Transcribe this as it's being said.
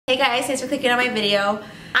Hey guys, thanks for clicking on my video.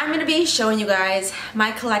 I'm going to be showing you guys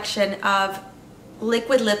my collection of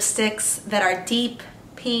liquid lipsticks that are deep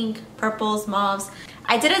pink, purples, mauves.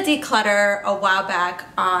 I did a declutter a while back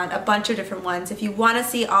on a bunch of different ones. If you want to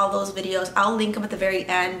see all those videos, I'll link them at the very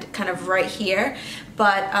end, kind of right here.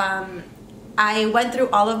 But I went through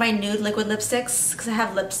all of my nude liquid lipsticks because I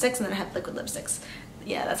have lipsticks and then I have liquid lipsticks.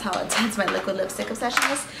 Yeah, that's how intense my liquid lipstick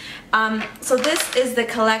obsession is. So this is the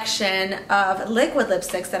collection of liquid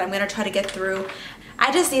lipsticks that I'm going to try to get through.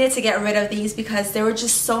 I just needed to get rid of these because there were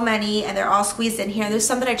just so many and they're all squeezed in here. There's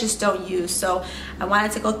some that I just don't use, so I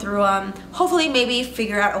wanted to go through them. Hopefully maybe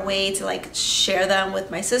figure out a way to like share them with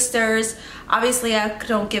my sisters. Obviously I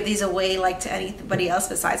don't give these away like to anybody else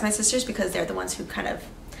besides my sisters because they're the ones who kind of,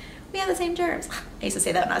 we have the same germs. I used to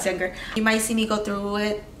say that when I was younger. You might see me go through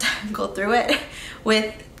it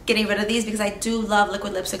with getting rid of these because I do love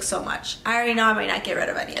liquid lipstick so much. I already know I might not get rid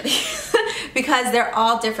of any of these because they're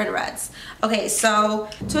all different reds. Okay, so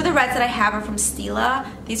two of the reds that I have are from STILA.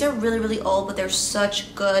 These are really, really old, but they're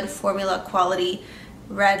such good formula quality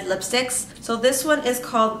red lipsticks. So this one is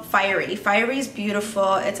called Fiery. Fiery is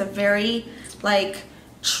beautiful. It's a very like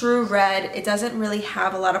true red. It doesn't really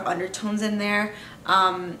have a lot of undertones in there.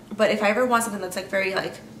 But if I ever want something that's like very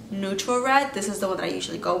like neutral red, this is the one that I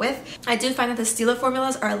usually go with. I do find that the STILA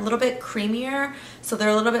formulas are a little bit creamier, so they're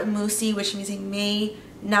a little bit moussey, which means they may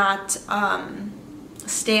not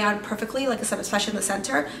stay on perfectly, like I said, especially in the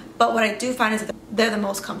center. But what I do find is that they're the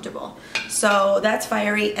most comfortable. So that's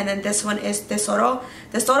Fiery, and then this one is Tesoro.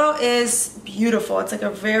 Tesoro is beautiful. It's like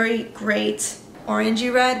a very great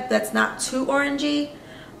orangey red that's not too orangey.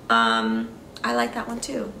 I like that one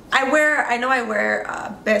too. I know I wear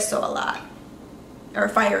Beso a lot, or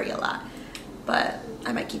Fiery a lot, but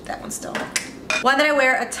I might keep that one still. One that I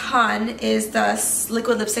wear a ton is the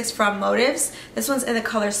liquid lipsticks from Motives. This one's in the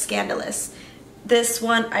color Scandalous. This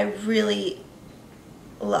one I really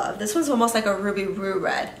love. This one's almost like a ruby rue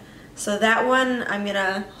red. So that one I'm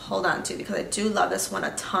gonna hold on to because I do love this one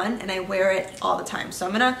a ton and I wear it all the time. So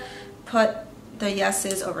I'm gonna put the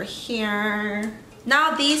yeses over here.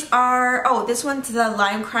 Now these are, oh, this one's the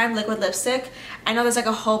Limecrime liquid lipstick. I know there's like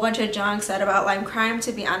a whole bunch of junk said about Limecrime.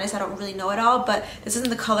 To be honest, I don't really know it all, but this is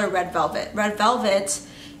in the color Red Velvet. Red Velvet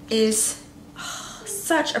is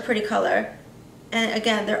such a pretty color. And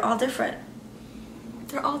again, they're all different.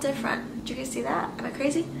 They're all different. Did you guys see that? Am I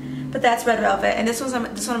crazy? But that's Red Velvet. And this one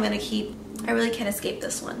I'm gonna keep. I really can't escape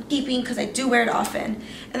this one. Keeping because I do wear it often.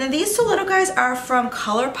 And then these two little guys are from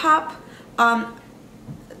Colourpop.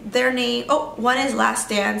 Their name, oh, one is Last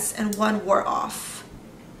Dance and one Wore Off.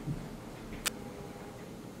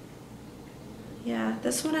 Yeah,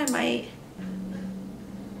 this one I might,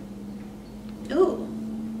 ooh.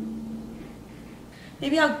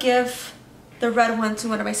 Maybe I'll give the red one to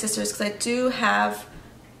one of my sisters because I do have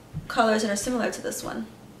colors that are similar to this one.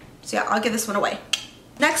 So yeah, I'll give this one away.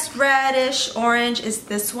 Next reddish orange is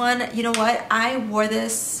this one. You know what? I wore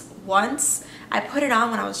this once. I put it on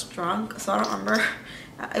when I was drunk, so I don't remember.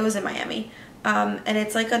 It was in Miami. And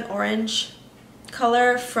it's like an orange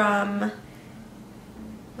color from,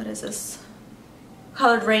 what is this?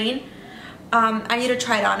 Colored Rain. I need to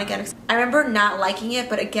try it on again. I remember not liking it,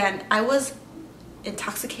 but again, I was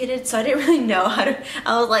intoxicated, so I didn't really know how to,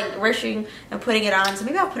 I was like rushing and putting it on, so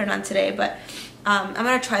maybe I'll put it on today, but I'm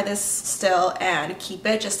gonna try this still and keep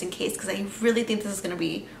it just in case, because I really think this is gonna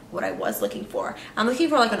be what I was looking for. I'm looking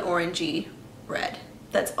for like an orangey red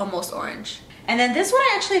that's almost orange. And then this one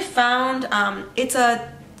I actually found, it's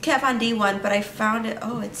a Kat Von D one, but I found it,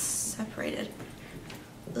 oh, it's separated.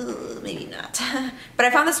 Ooh, maybe not. But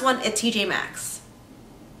I found this one at TJ Maxx.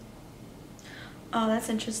 Oh, that's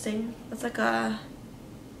interesting. That's like a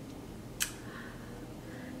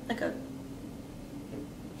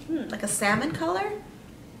salmon color.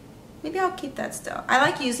 Maybe I'll keep that still. I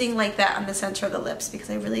like using like that on the center of the lips because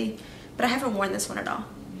but I haven't worn this one at all.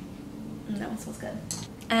 That one smells good.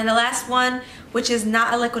 And the last one, which is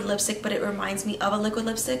not a liquid lipstick, but it reminds me of a liquid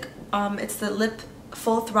lipstick. It's the Lip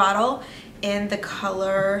Full Throttle in the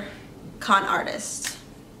color Con Artist.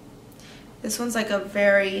 This one's like a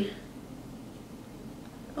very,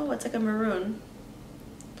 oh, it's like a maroon.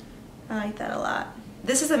 I like that a lot.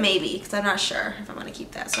 This is a maybe, because I'm not sure if I'm going to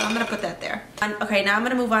keep that. So I'm going to put that there. Okay, now I'm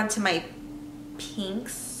going to move on to my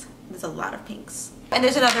pinks. There's a lot of pinks. And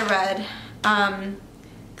there's another red.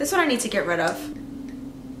 This one I need to get rid of.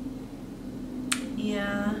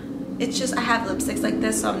 Yeah, it's just, I have lipsticks like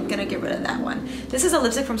this, so I'm gonna get rid of that one. This is a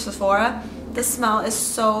lipstick from Sephora. This smell is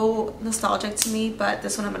so nostalgic to me, but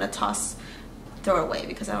this one I'm gonna throw it away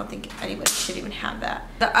because I don't think anybody should even have that.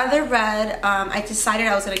 The other red, I decided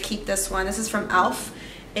I was gonna keep this one. This is from e.l.f.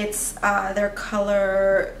 It's their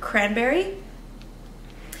color Cranberry.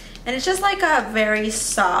 And it's just like a very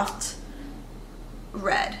soft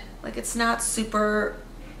red. Like it's not super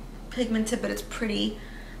pigmented, but it's pretty.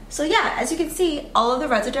 So yeah, as you can see, all of the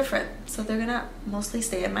reds are different. So they're gonna mostly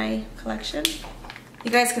stay in my collection.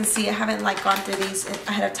 You guys can see I haven't like gone through these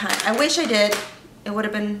ahead of time. I wish I did. It would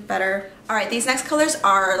have been better. All right, these next colors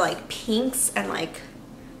are like pinks and like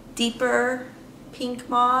deeper pink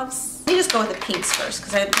mauves. Let me just go with the pinks first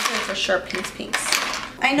because I'm for sure pinks.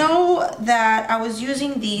 I know that I was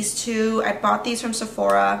using these two. I bought these from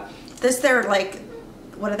Sephora. They're like,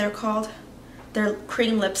 what are they called? They're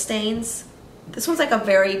cream lip stains. This one's like a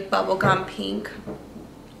very bubblegum pink.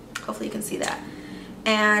 Hopefully you can see that.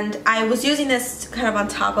 And I was using this kind of on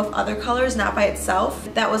top of other colors, not by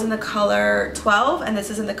itself. That was in the color 12 and this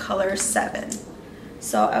is in the color 7.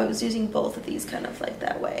 So I was using both of these kind of like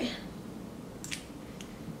that way.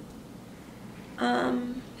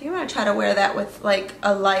 I think I'm gonna try to wear that with like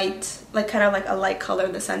a light, like kind of like a light color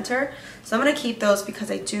in the center. So I'm gonna keep those because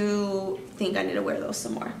I do think I need to wear those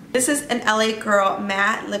some more. This is an LA Girl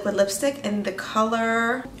matte liquid lipstick in the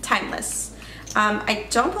color Timeless. I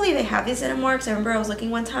don't believe they have these anymore because I remember I was looking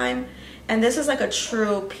one time and this is like a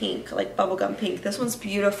true pink, like bubblegum pink. This one's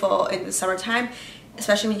beautiful in the summertime,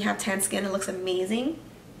 especially when you have tan skin. It looks amazing.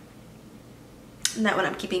 And that one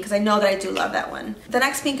I'm keeping because I know that I do love that one. The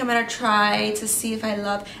next pink I'm going to try to see if I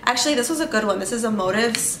love. Actually, this was a good one. This is a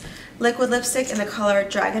Motives liquid lipstick in the color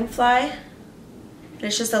Dragonfly. And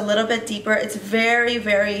it's just a little bit deeper. It's very,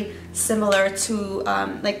 very similar to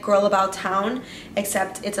like Girl About Town,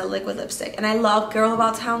 except it's a liquid lipstick. And I love Girl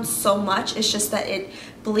About Town so much. It's just that it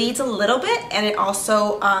bleeds a little bit and it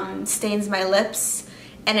also stains my lips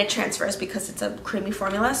and it transfers because it's a creamy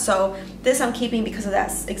formula. So this I'm keeping because of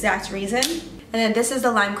that exact reason. And then this is the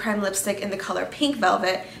Limecrime lipstick in the color Pink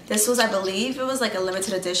Velvet. This was, I believe, it was like a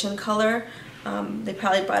limited edition color. They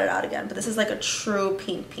probably brought it out again, but this is like a true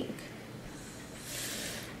pink.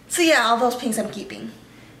 So yeah, all those pinks I'm keeping.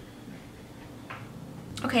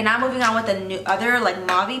 Okay, now moving on with the new other like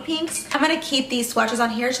mauve pinks. I'm gonna keep these swatches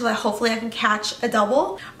on here so that hopefully I can catch a double.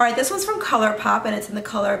 All right, this one's from Colourpop and it's in the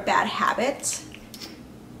color Bad Habit.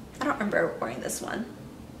 I don't remember wearing this one.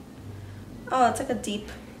 Oh, it's like a deep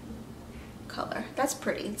color. That's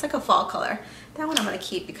pretty. It's like a fall color. That one I'm gonna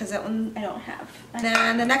keep because that one I don't have. And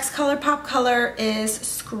then the next Colourpop color is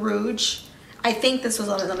Scrooge. I think this was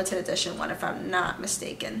a limited edition one if I'm not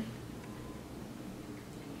mistaken.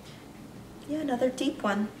 Yeah, another deep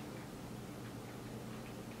one.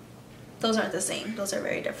 Those aren't the same. Those are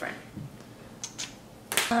very different.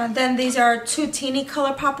 Then these are two teeny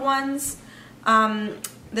Colourpop ones.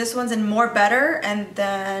 This one's in More Better, and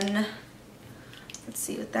then let's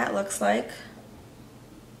see what that looks like.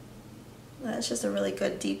 That's just a really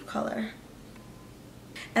good deep color.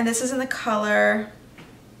 And this is in the color,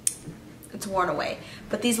 it's Worn Away.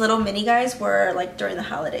 But these little mini guys were like during the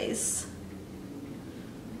holidays.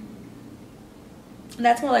 And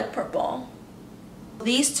that's more like purple.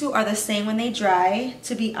 These two are the same when they dry,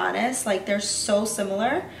 to be honest. Like they're so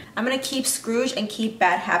similar. I'm gonna keep Scrooge and keep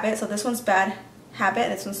Bad Habit. So this one's Bad Habit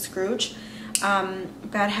and this one's Scrooge.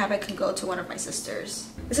 Bad Habit can go to one of my sisters.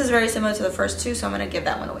 This is very similar to the first two, so I'm gonna give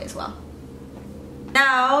that one away as well.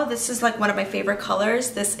 Now, this is like one of my favorite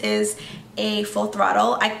colors. This is a Full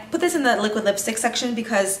Throttle. I put this in the liquid lipstick section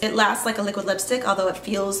because it lasts like a liquid lipstick, although it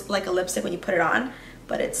feels like a lipstick when you put it on,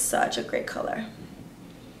 but it's such a great color.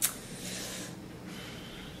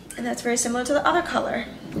 And that's very similar to the other color.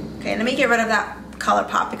 Okay, let me get rid of that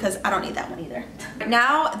Colourpop because I don't need that one either.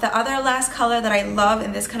 Now, the other last color that I love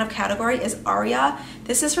in this kind of category is Aria.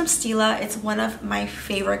 This is from Stila. It's one of my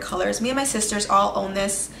favorite colors. Me and my sisters all own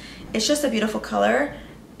this. It's just a beautiful color,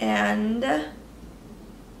 and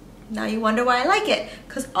now you wonder why I like it,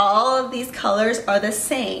 because all of these colors are the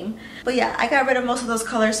same. But yeah, I got rid of most of those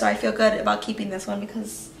colors, so I feel good about keeping this one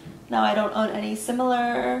because now I don't own any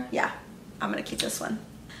similar. Yeah, I'm gonna keep this one.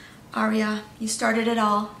 Aria, you started it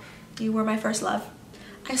all. You were my first love.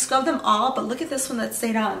 I scrubbed them all, but look at this one that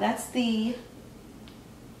stayed on. That's the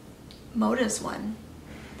Motives one.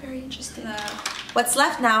 Very interesting. What's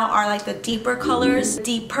left now are like the deeper colors,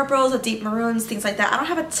 deep purples, the deep maroons, things like that. I don't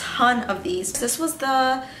have a ton of these. This was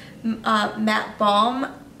the Matte Balm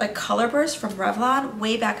like Color Burst from Revlon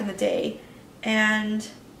way back in the day. And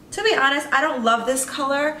to be honest, I don't love this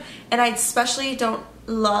color, and I especially don't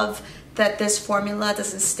love that this formula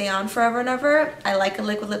doesn't stay on forever and ever. I like a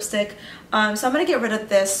liquid lipstick. So I'm gonna get rid of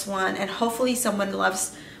this one, and hopefully someone who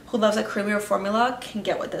loves a creamier formula can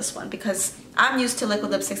get with this one, because I'm used to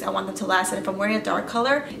liquid lipsticks. I want them to last, and if I'm wearing a dark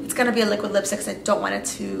color, it's gonna be a liquid lipstick because I don't want it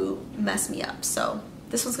to mess me up. So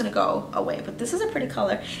This one's gonna go away, but this is a pretty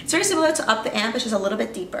color. It's very similar to Up the Amp, it's just a little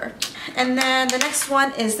bit deeper. And then the next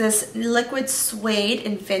one is this Liquid Suede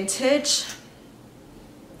in Vintage.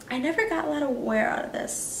 I never got a lot of wear out of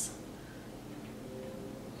this.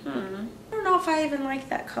 I don't know if I even like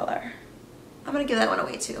that color. I'm gonna give that one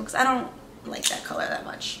away too, because I don't like that color that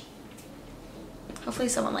much. Hopefully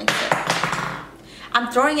someone likes it.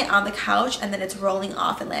 I'm throwing it on the couch and then it's rolling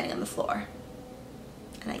off and landing on the floor.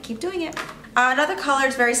 And I keep doing it. Another color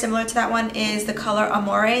is very similar to that one is the color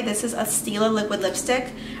Amore. This is a Stila liquid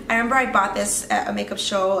lipstick. I remember I bought this at a makeup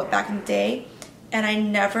show back in the day and I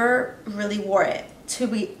never really wore it. To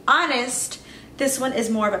be honest, this one is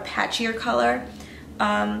more of a patchier color.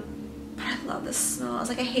 But I love this smell. I was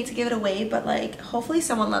like, I hate to give it away, but like, hopefully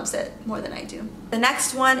someone loves it more than I do. The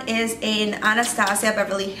next one is an Anastasia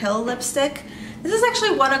Beverly Hills lipstick. This is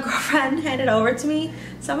actually one a girlfriend handed over to me.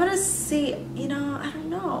 So I'm gonna see, you know, I don't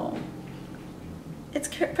know. It's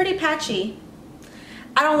pretty patchy.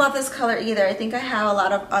 I don't love this color either. I think I have a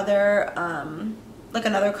lot of other, like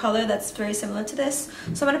another color that's very similar to this.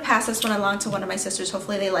 So I'm gonna pass this one along to one of my sisters.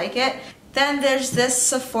 Hopefully they like it. Then there's this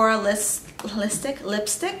Sephora lipstick.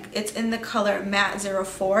 It's in the color Matte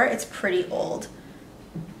 04. It's pretty old.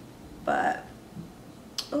 But,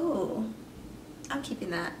 ooh, I'm keeping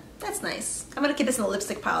that. That's nice. I'm gonna keep this in the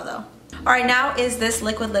lipstick pile though. All right, now is this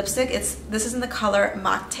liquid lipstick. This is in the color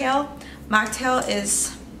Mocktail. Mocktail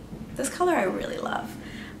is this color I really love.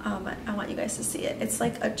 I want you guys to see it. It's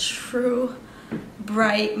like a true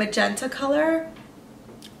bright magenta color.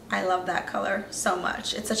 I love that color so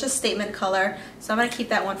much. It's such a statement color. So I'm gonna keep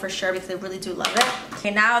that one for sure because I really do love it.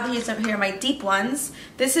 Okay, now these are here are my deep ones.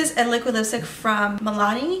 This is a liquid lipstick from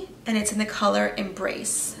Milani and it's in the color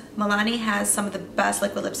Embrace. Milani has some of the best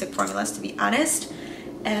liquid lipstick formulas, to be honest.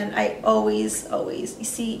 And I always, you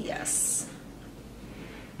see, yes.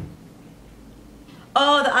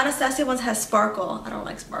 Oh, the Anastasia ones has sparkle. I don't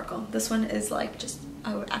like sparkle. This one is like just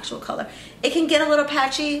an actual color. It can get a little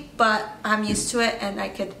patchy, but I'm used to it and I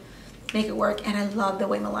could make it work. And I love the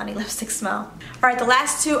way Milani lipsticks smell. All right, the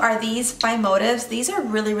last two are these by Motives. These are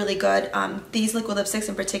really, really good. These liquid lipsticks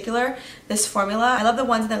in particular, this formula. I love the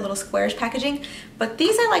ones in their little squarish packaging, but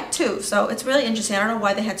these I like too. So it's really interesting. I don't know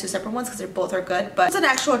why they had two separate ones because they both are good, but it's an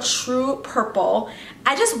actual true purple.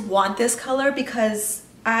 I just want this color because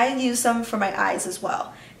I use them for my eyes as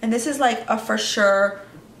well. And this is like a for sure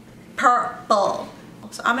purple.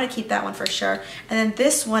 So I'm gonna keep that one for sure. And then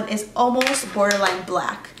this one is almost borderline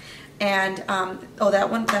black. And oh,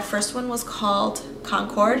 that first one was called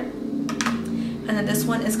Concord. And then this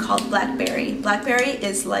one is called Blackberry. Blackberry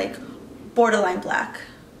is like borderline black.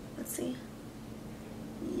 Let's see.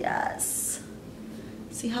 Yes.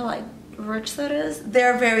 See how like rich that is?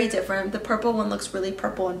 They're very different. The purple one looks really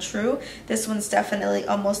purple and true. This one's definitely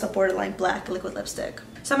almost a borderline black liquid lipstick.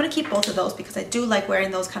 So I'm gonna keep both of those because I do like wearing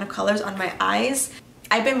those kind of colors on my eyes.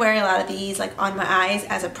 I've been wearing a lot of these like on my eyes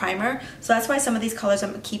as a primer. So that's why some of these colors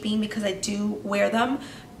I'm keeping because I do wear them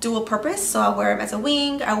dual purpose. So I'll wear them as a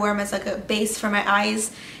wing, I wear them as like a base for my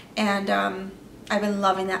eyes. And I've been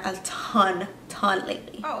loving that a ton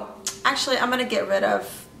lately. Oh, actually I'm gonna get rid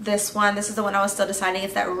of this one. This is the one I was still deciding.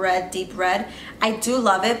 It's that red, deep red. I do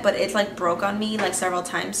love it, but it like broke on me like several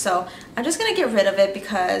times. So I'm just gonna get rid of it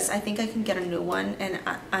because I think I can get a new one. And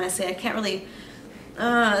honestly, I can't really,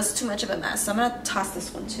 it's too much of a mess. So I'm gonna toss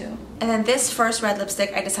this one too. And then this first red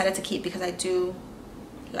lipstick I decided to keep because I do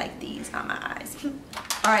like these on my eyes.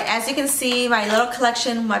 All right, as you can see, my little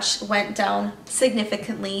collection went down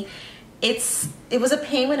significantly. It was a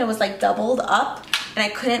pain when it was like doubled up and I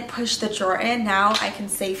couldn't push the drawer in. Now I can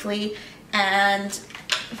safely and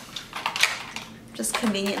just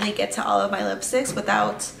conveniently get to all of my lipsticks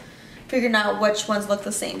without figuring out which ones look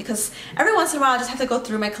the same, because every once in a while I just have to go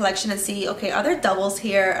through my collection and see, okay, are there doubles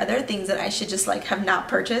here? Are there things that I should just like have not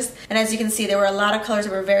purchased? And as you can see, there were a lot of colors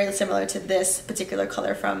that were very similar to this particular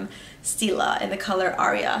color from Stila in the color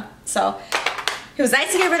Aria. So it was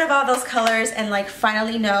nice to get rid of all those colors and like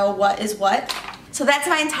finally know what is what. So that's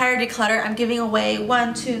my entire declutter. I'm giving away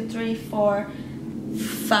 1, 2, 3, 4,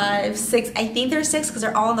 5, 6. I think there's 6 because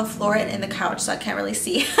they're all on the floor and in the couch, so I can't really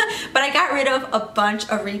see. But I got rid of a bunch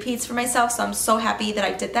of repeats for myself, so I'm so happy that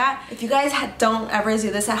I did that. If you guys don't ever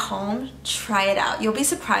do this at home, try it out. You'll be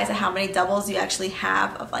surprised at how many doubles you actually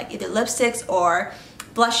have of like either lipsticks or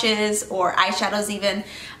blushes or eyeshadows even.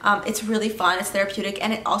 It's really fun, it's therapeutic,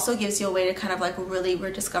 and it also gives you a way to kind of like really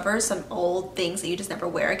rediscover some old things that you just never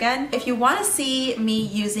wear again. If you want to see me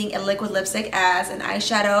using a liquid lipstick as an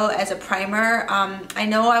eyeshadow, as a primer, I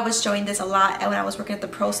know I was showing this a lot when I was working at the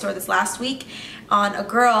pro store this last week. on a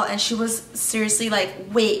girl and she was seriously like,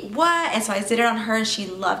 wait, what? And so I did it on her and she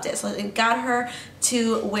loved it. So it got her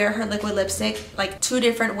to wear her liquid lipstick like 2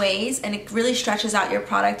 different ways, and it really stretches out your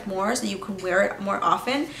product more so you can wear it more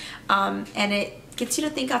often, and it gets you to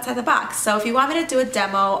think outside the box. So if you want me to do a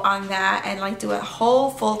demo on that and like do a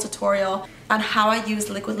whole full tutorial on how I use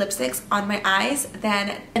liquid lipsticks on my eyes,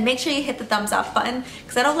 then make sure you hit the thumbs up button,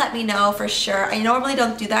 because that'll let me know for sure. I normally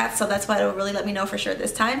don't do that, so that's why it'll really let me know for sure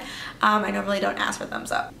this time. I normally don't ask for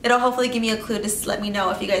thumbs up. It'll hopefully give me a clue to let me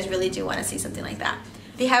know if you guys really do want to see something like that.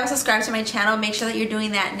 If you haven't subscribed to my channel, make sure that you're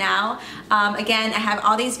doing that now. Again, I have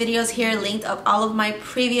all these videos here linked of all of my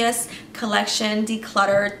previous collection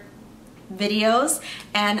decluttered videos,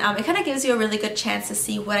 and it kind of gives you a really good chance to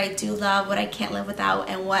see what I do love, what I can't live without,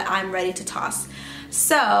 and what I'm ready to toss.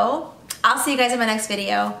 So I'll see you guys in my next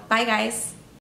video. Bye guys.